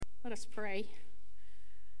Let us pray.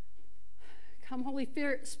 Come, Holy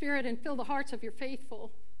Spirit, and fill the hearts of your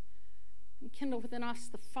faithful, and kindle within us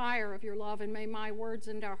the fire of your love, and may my words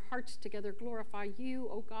and our hearts together glorify you,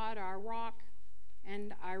 O God, our rock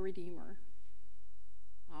and our Redeemer.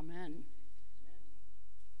 Amen.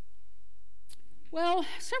 Well,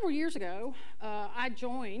 several years ago, I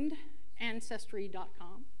joined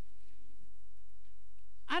Ancestry.com.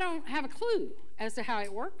 I don't have a clue as to how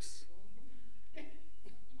it works.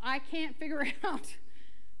 I can't figure out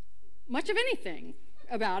much of anything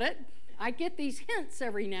about it. I get these hints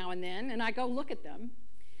every now and then, and I go look at them.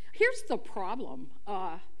 Here's the problem.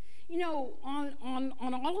 On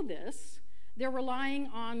all of this, they're relying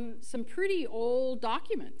on some pretty old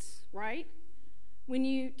documents, right? When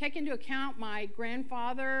you take into account my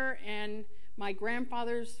grandfather and my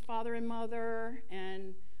grandfather's father and mother,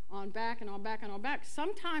 and on back and on back and on back,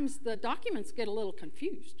 sometimes the documents get a little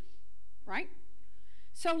confused, right?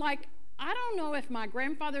 So, I don't know if my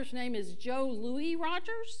grandfather's name is Joe Louis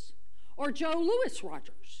Rogers or Joe Louis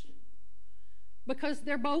Rogers, because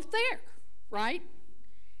they're both there, right?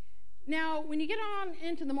 Now, when you get on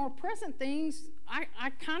into the more present things, I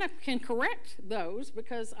kind of can correct those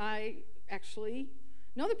because I actually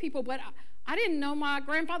know the people, but I didn't know my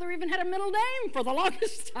grandfather even had a middle name for the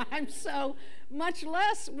longest time, so much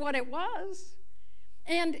less what it was.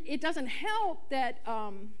 And it doesn't help that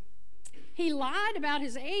he lied about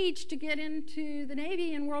his age to get into the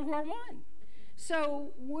Navy in World War I.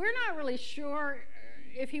 So we're not really sure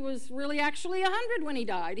if he was really actually 100 when he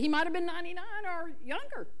died. He might have been 99 or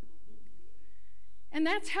younger. And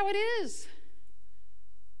that's how it is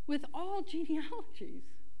with all genealogies,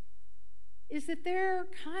 is that they're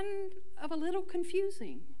kind of a little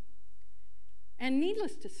confusing. And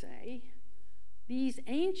needless to say, these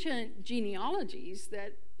ancient genealogies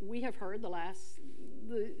that we have heard,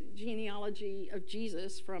 the genealogy of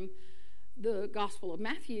Jesus from the Gospel of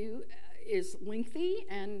Matthew is lengthy,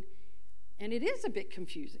 and it is a bit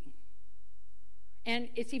confusing. And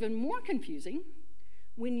it's even more confusing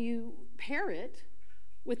when you pair it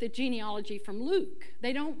with the genealogy from Luke.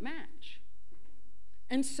 They don't match.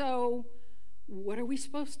 And so, what are we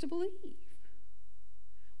supposed to believe?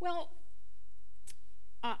 Well,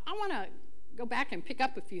 I want to go back and pick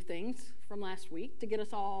up a few things from last week to get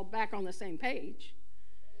us all back on the same page.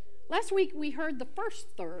 Last week, we heard the first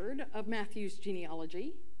third of Matthew's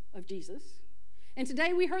genealogy of Jesus, and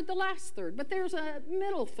today we heard the last third, but there's a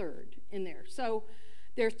middle third in there. So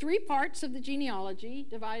there are 3 parts of the genealogy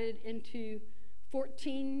divided into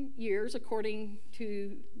 14 years according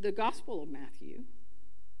to the Gospel of Matthew.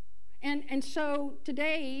 And so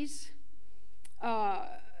today's,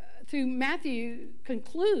 through Matthew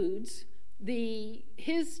concludes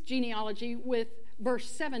his genealogy with verse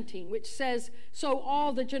 17, which says, so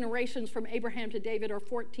all the generations from Abraham to David are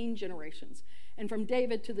 14 generations. And from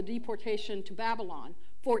David to the deportation to Babylon,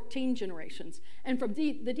 14 generations. And from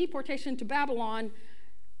the deportation to Babylon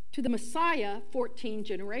to the Messiah, 14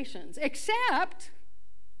 generations. Except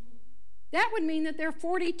that would mean that there are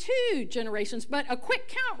 42 generations. But a quick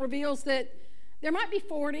count reveals that there might be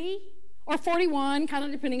 40 or 41, kind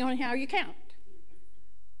of depending on how you count.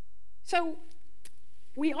 So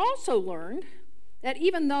we also learned that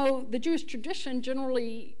even though the Jewish tradition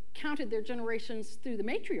generally counted their generations through the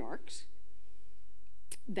matriarchs,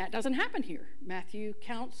 that doesn't happen here. Matthew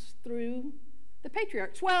counts through the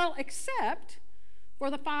patriarchs. Well, except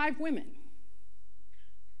for the 5 women.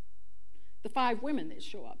 The 5 women that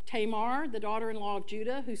show up. Tamar, the daughter-in-law of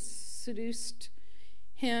Judah, who seduced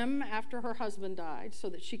him after her husband died so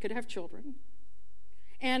that she could have children.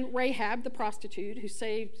 And Rahab, the prostitute, who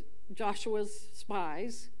saved Joshua's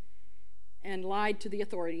spies and lied to the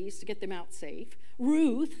authorities to get them out safe.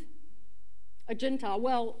 Ruth, a Gentile.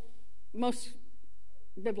 Well, most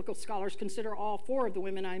biblical scholars consider all 4 of the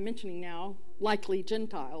women I'm mentioning now likely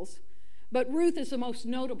Gentiles. But Ruth is the most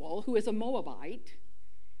notable, who is a Moabite,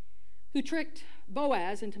 who tricked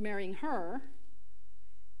Boaz into marrying her.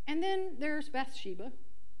 And then there's Bathsheba,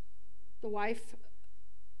 the wife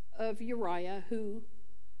of Uriah, who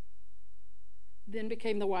then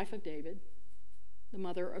became the wife of David, the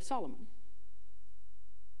mother of Solomon.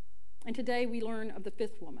 And today we learn of the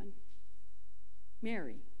 5th woman,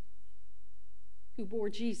 Mary, who bore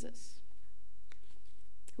Jesus,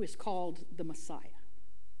 who is called the Messiah.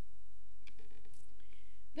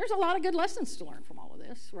 There's a lot of good lessons to learn from all of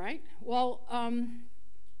this, right? Well,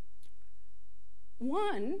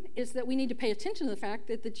 one is that we need to pay attention to the fact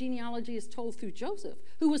that the genealogy is told through Joseph,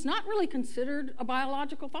 who was not really considered a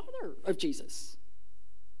biological father of Jesus.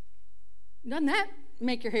 Doesn't that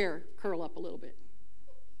make your hair curl up a little bit?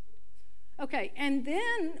 Okay, and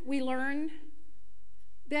then we learn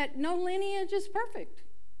that no lineage is perfect.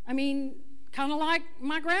 I mean, kind of like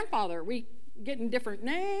my grandfather. We getting different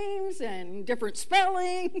names and different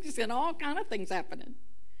spellings and all kind of things happening.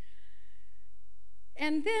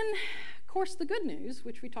 And then, of course, the good news,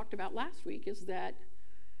 which we talked about last week, is that,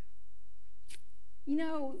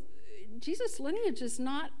 Jesus' lineage is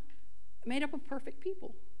not made up of perfect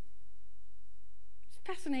people. It's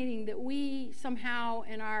fascinating that we somehow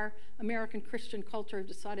in our American Christian culture have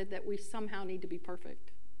decided that we somehow need to be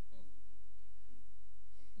perfect.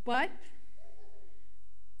 But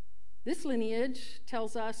this lineage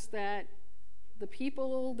tells us that the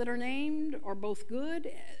people that are named are both good,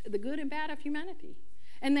 the good and bad of humanity.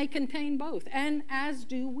 And they contain both, and as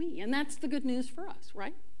do we. And that's the good news for us,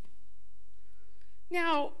 right?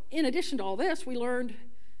 Now, in addition to all this, we learned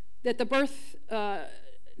that the birth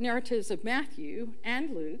narratives of Matthew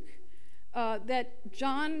and Luke, that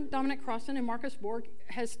John Dominic Crossan and Marcus Borg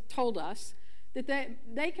has told us that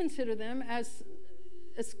they consider them as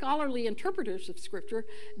scholarly interpreters of Scripture.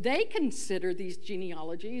 They consider these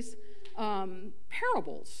genealogies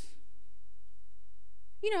parables.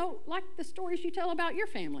 Like the stories you tell about your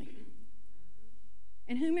family.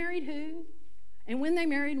 And who married who, and when they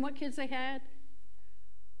married, and what kids they had.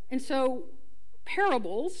 And so,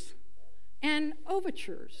 parables and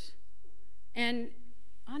overtures. And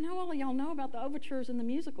I know all of y'all know about the overtures and the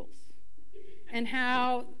musicals. And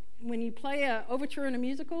how when you play an overture in a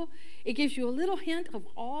musical, it gives you a little hint of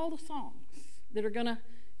all the songs that are going to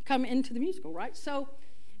come into the musical, right? So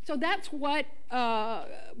that's what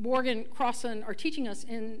Borg and Crossan are teaching us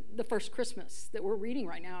in the First Christmas that we're reading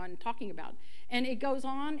right now and talking about. And it goes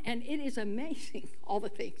on, and it is amazing, all the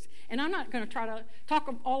things. And I'm not going to try to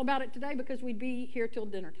talk all about it today because we'd be here till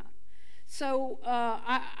dinner time. So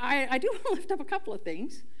I do want to lift up a couple of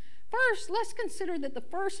things. First, let's consider that the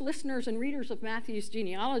first listeners and readers of Matthew's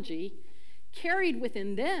genealogy carried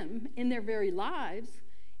within them, in their very lives,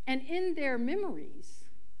 and in their memories,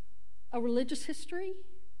 a religious history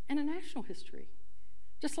and a national history.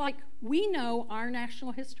 Just like we know our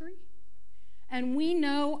national history and we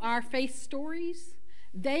know our faith stories,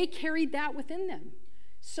 they carried that within them.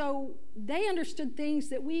 So they understood things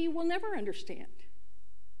that we will never understand.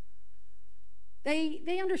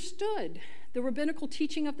 They understood the rabbinical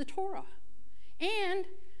teaching of the Torah. And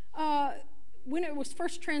when it was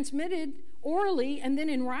first transmitted orally and then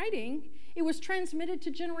in writing, it was transmitted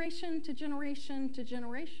to generation to generation to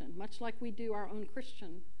generation, much like we do our own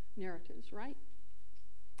Christian narratives, right?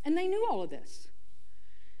 And they knew all of this.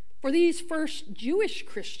 For these first Jewish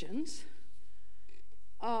Christians,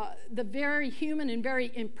 the very human and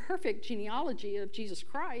very imperfect genealogy of Jesus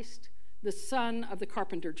Christ, the son of the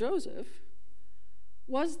carpenter Joseph,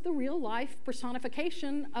 was the real-life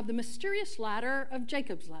personification of the mysterious ladder of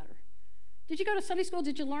Jacob's ladder. Did you go to Sunday school?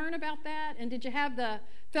 Did you learn about that? And did you have the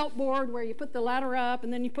felt board where you put the ladder up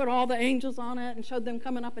and then you put all the angels on it and showed them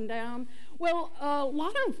coming up and down? Well, a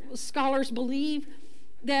lot of scholars believe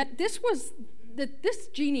that this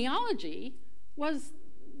genealogy was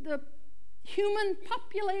the human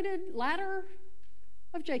populated ladder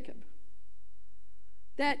of Jacob.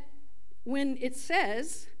 That when it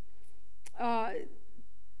says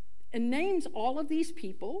and names all of these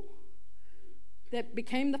people that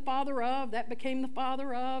became the father of, that became the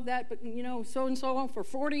father of, that, so and so on for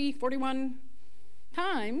 41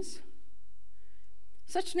 times,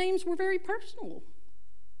 such names were very personal.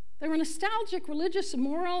 They were nostalgic, religious,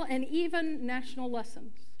 moral, and even national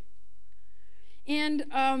lessons. And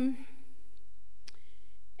I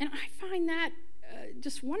find that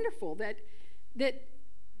just wonderful that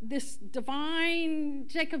this divine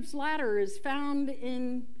Jacob's ladder is found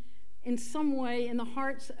in some way in the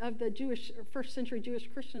hearts of the first century Jewish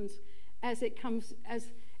Christians as it comes as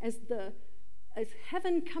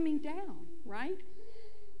heaven coming down, right?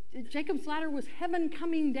 Jacob's ladder was heaven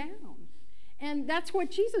coming down. And that's what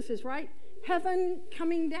Jesus is, right? Heaven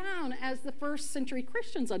coming down as the first century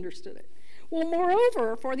Christians understood it. Well,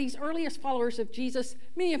 moreover, for these earliest followers of Jesus,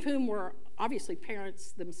 many of whom were obviously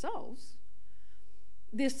parents themselves,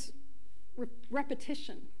 this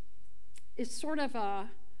repetition is sort of a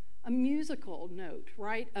musical note,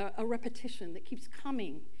 right? A repetition that keeps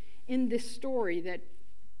coming in this story that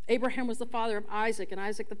Abraham was the father of Isaac, and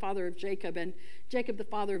Isaac the father of Jacob, and Jacob the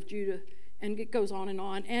father of Judah, and it goes on.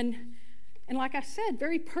 And like I said,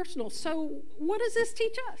 very personal. So what does this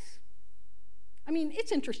teach us? I mean,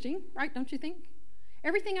 it's interesting, right? Don't you think?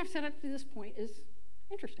 Everything I've said up to this point is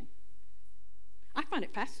interesting. I find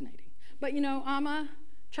it fascinating. But, I'm a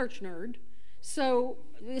church nerd, so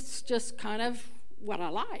it's just kind of what I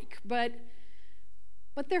like. But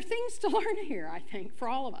there are things to learn here, I think, for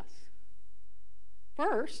all of us.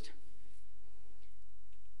 First,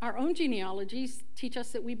 Our own genealogies teach us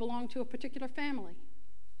that we belong to a particular family,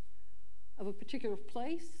 of a particular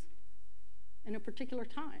place, and a particular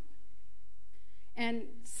time. And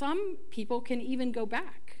some people can even go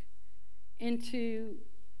back into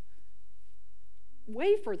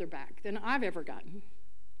way further back than I've ever gotten,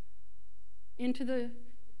 into the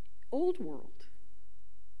old world.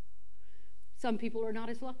 Some people are not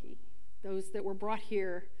as lucky. Those that were brought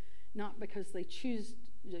here not because they chose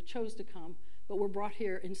to come, but were brought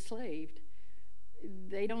here enslaved.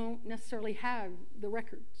 They don't necessarily have the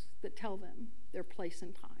records that tell them their place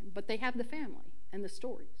and time, but they have the family and the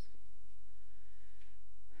stories.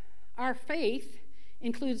 Our faith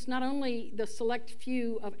includes not only the select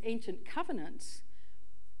few of ancient covenants,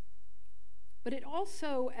 but it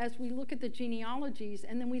also, as we look at the genealogies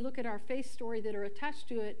and then we look at our faith story that are attached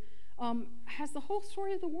to it, has the whole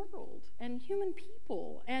story of the world and human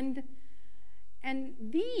people. And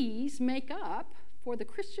these make up, for the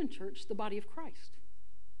Christian church, the body of Christ,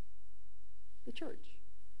 the church.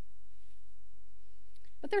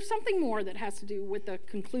 But there's something more that has to do with the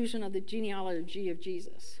conclusion of the genealogy of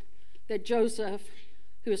Jesus, that Joseph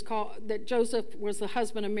was the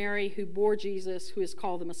husband of Mary who bore Jesus, who is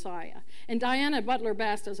called the Messiah. And Diana Butler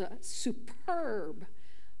Bass does a superb,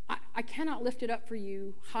 I cannot lift it up for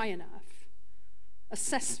you high enough,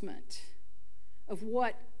 assessment of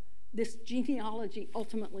what this genealogy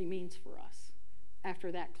ultimately means for us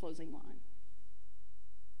after that closing line.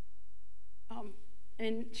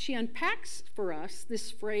 And she unpacks for us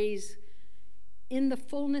this phrase, in the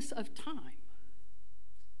fullness of time.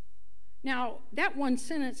 Now, that one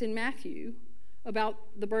sentence in Matthew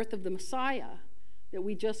about the birth of the Messiah that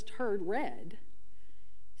we just heard read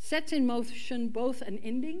sets in motion both an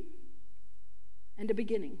ending and a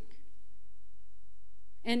beginning.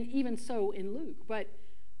 And even so in Luke. But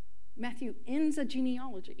Matthew ends a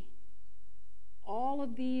genealogy. All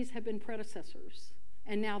of these have been predecessors,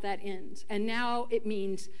 and now that ends. And now it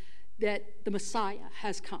means that the Messiah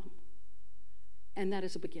has come. And that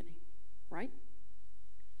is a beginning, right?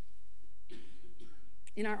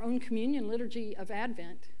 In our own communion liturgy of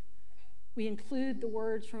Advent, we include the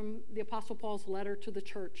words from the Apostle Paul's letter to the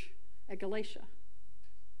church at Galatia.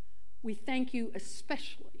 We thank you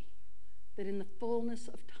especially that in the fullness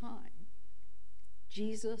of time,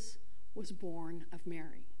 Jesus was born of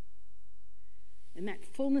Mary. And that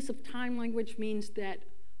fullness of time language means that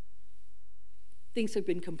things have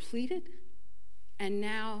been completed and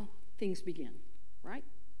now things begin, right?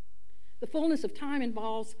 The fullness of time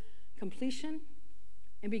involves completion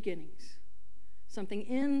and beginnings. Something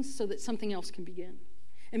ends so that something else can begin.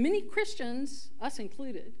 And many Christians, us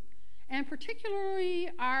included, and particularly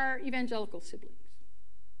our evangelical siblings,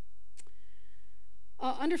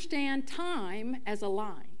 understand time as a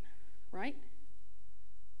line, right?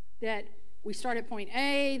 That we start at point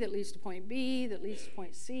A, that leads to point B, that leads to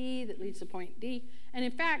point C, that leads to point D. And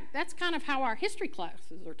in fact, that's kind of how our history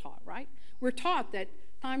classes are taught, right? We're taught that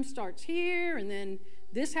time starts here, and then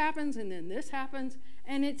this happens, and then this happens,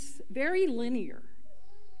 and it's very linear.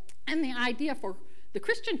 And the idea for the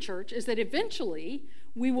Christian church is that eventually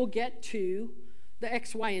we will get to the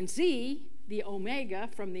X, Y, and Z, the omega,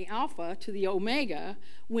 from the alpha to the omega,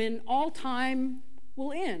 when all time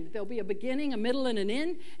will end. There'll be a beginning, a middle, and an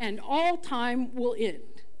end, and all time will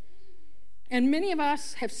end. And many of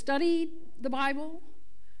us have studied the Bible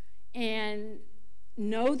and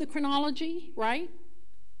know the chronology, right?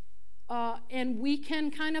 And we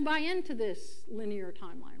can kind of buy into this linear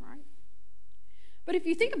timeline, right? But if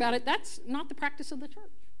you think about it, that's not the practice of the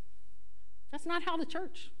church. That's not how the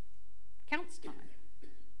church counts time.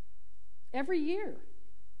 Every year,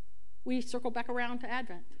 we circle back around to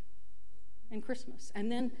Advent and Christmas,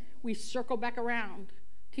 and then we circle back around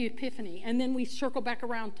to Epiphany, and then we circle back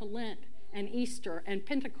around to Lent and Easter and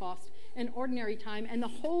Pentecost and ordinary time, and the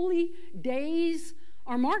holy days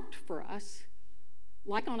are marked for us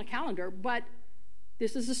like on a calendar, but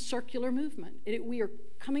this is a circular movement. We are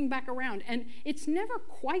coming back around, and it's never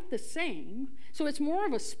quite the same, so it's more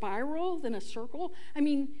of a spiral than a circle. I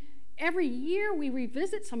mean, every year we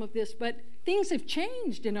revisit some of this, but things have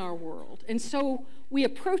changed in our world, and so we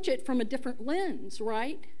approach it from a different lens,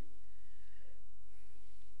 right?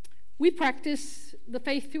 We practice the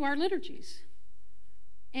faith through our liturgies,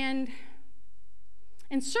 and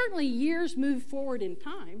certainly years move forward in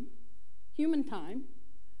time, human time.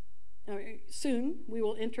 Soon we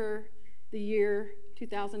will enter the year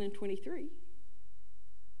 2023.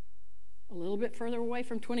 A little bit further away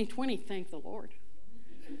from 2020, thank the Lord.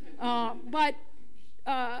 But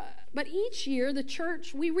each year, the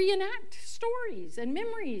church, we reenact stories and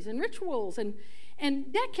memories and rituals, and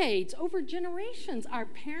And decades, over generations, our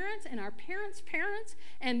parents and our parents' parents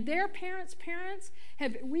and their parents' parents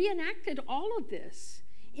have reenacted all of this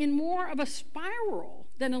in more of a spiral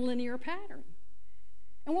than a linear pattern.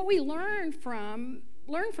 And what we learn from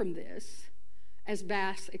this, as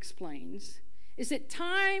Bass explains, is that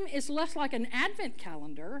time is less like an advent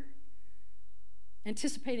calendar,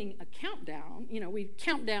 anticipating a countdown. We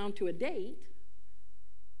count down to a date.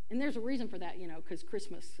 And there's a reason for that, because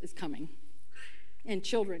Christmas is coming. And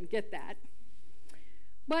children get that.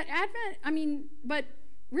 But but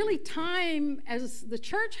really time, as the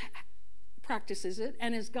church practices it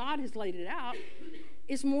and as God has laid it out,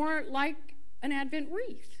 is more like an Advent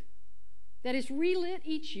wreath that is relit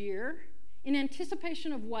each year in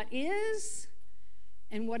anticipation of what is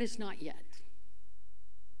and what is not yet.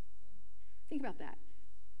 Think about that.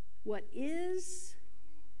 What is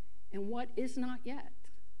and what is not yet.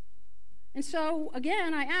 And so,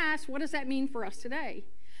 again, I ask, what does that mean for us today?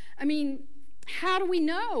 How do we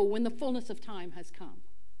know when the fullness of time has come?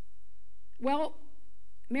 Well,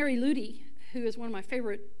 Mary Ludy, who is one of my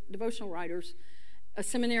favorite devotional writers, a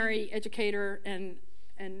seminary educator and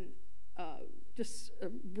just a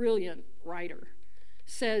brilliant writer,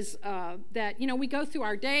 says that, we go through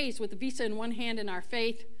our days with the visa in one hand and our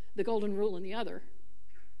faith, the golden rule, in the other.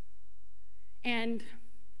 And,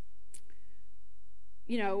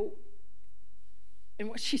 and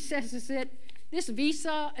what she says is that this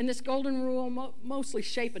visa and this golden rule mostly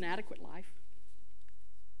shape an adequate life.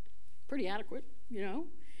 Pretty adequate,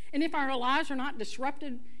 And if our lives are not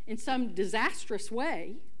disrupted in some disastrous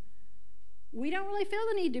way, we don't really feel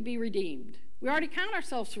the need to be redeemed. We already count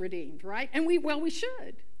ourselves redeemed, right? And we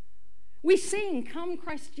should. We sing, "Come,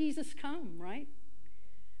 Christ Jesus, come," right?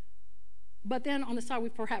 But then on the side, we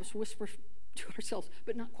perhaps whisper to ourselves,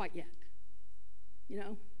 but not quite yet,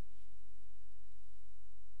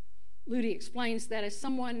 Ludy explains that, as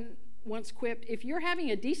someone once quipped, if you're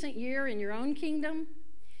having a decent year in your own kingdom,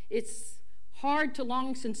 it's hard to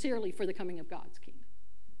long sincerely for the coming of God's kingdom.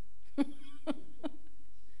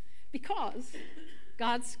 Because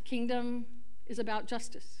God's kingdom is about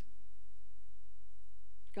justice.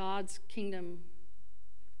 God's kingdom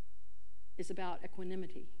is about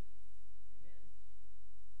equanimity.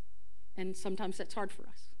 And sometimes that's hard for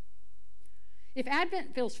us. If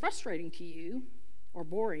Advent feels frustrating to you, or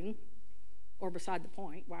boring, or beside the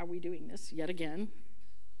point, why are we doing this yet again?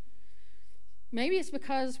 Maybe it's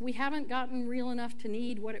because we haven't gotten real enough to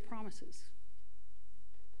need what it promises,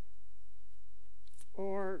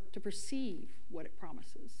 or to perceive what it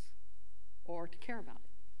promises, or to care about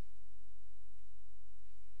it.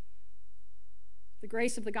 The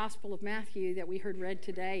grace of the Gospel of Matthew that we heard read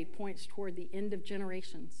today points toward the end of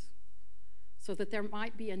generations, so that there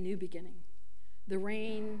might be a new beginning, the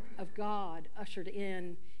reign of God ushered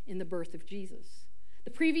in the birth of Jesus.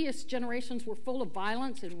 The previous generations were full of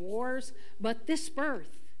violence and wars, but this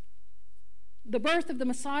birth, the birth of the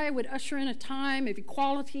Messiah, would usher in a time of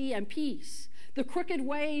equality and peace. The crooked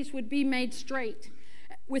ways would be made straight,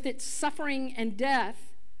 with its suffering and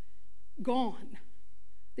death gone.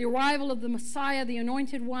 The arrival of the Messiah, the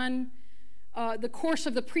Anointed One, the course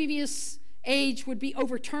of the previous age would be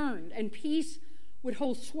overturned, and peace would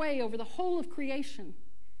hold sway over the whole of creation.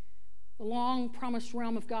 The long-promised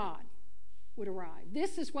realm of God would arrive.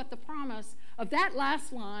 This is what the promise of that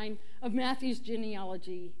last line of Matthew's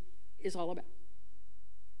genealogy is all about.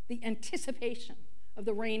 The anticipation of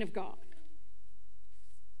the reign of God.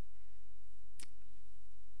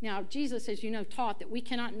 Now, Jesus, as you know, taught that we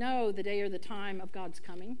cannot know the day or the time of God's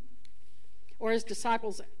coming, or as the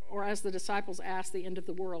disciples asked, the end of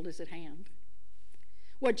the world is at hand.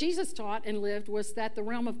 What Jesus taught and lived was that the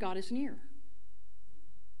realm of God is near.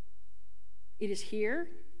 It is here,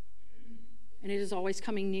 and it is always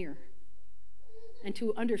coming near. And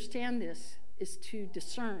to understand this is to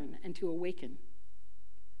discern and to awaken.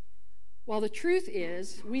 While the truth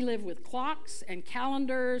is, we live with clocks and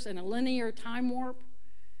calendars and a linear time warp,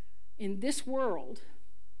 in this world,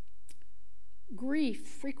 grief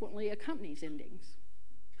frequently accompanies endings.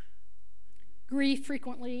 Grief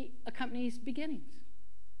frequently accompanies beginnings.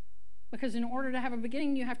 Because in order to have a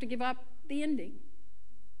beginning, you have to give up the ending.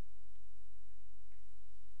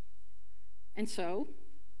 And so,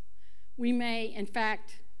 we may, in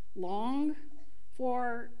fact, long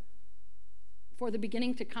for the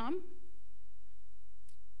beginning to come,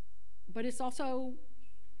 but it also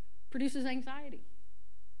produces anxiety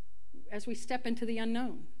as we step into the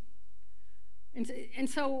unknown. And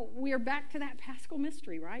so we are back to that Paschal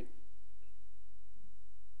mystery, right?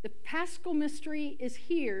 The Paschal mystery is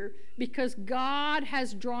here because God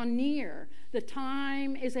has drawn near. The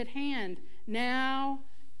time is at hand now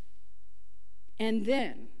And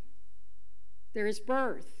then there is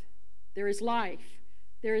birth, there is life,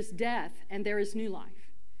 there is death, and there is new life.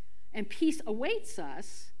 And peace awaits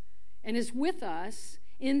us and is with us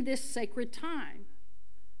in this sacred time,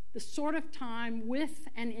 the sort of time with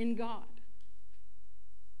and in God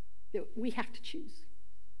that we have to choose.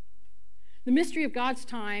 The mystery of God's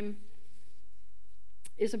time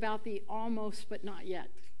is about the almost but not yet.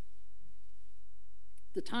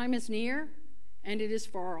 The time is near and it is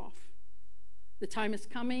far off. The time is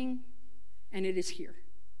coming and it is here.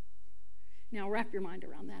 Now wrap your mind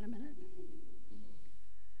around that a minute.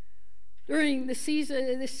 During this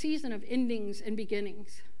season of endings and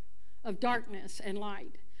beginnings, of darkness and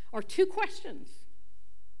light, are two questions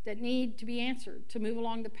that need to be answered to move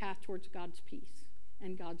along the path towards God's peace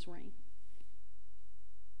and God's reign.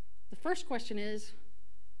 The first question is,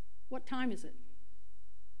 what time is it?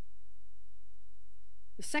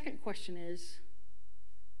 The second question is,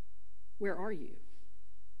 where are you?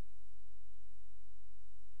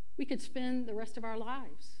 We could spend the rest of our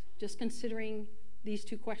lives just considering these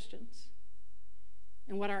two questions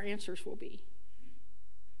and what our answers will be.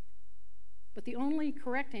 But the only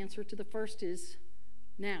correct answer to the first is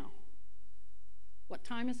now. What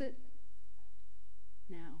time is it?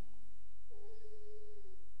 Now.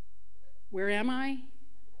 Where am I?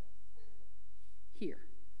 Here.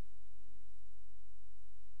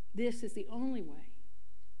 This is the only way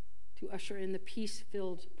to usher in the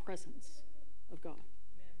peace-filled presence of God.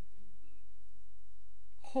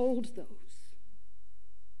 Hold those.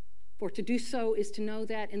 For to do so is to know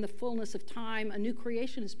that in the fullness of time, a new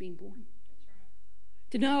creation is being born.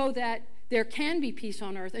 To know that there can be peace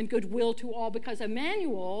on earth and goodwill to all because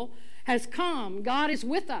Emmanuel has come. God is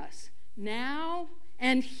with us now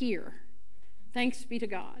and here. Thanks be to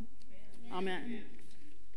God. Amen.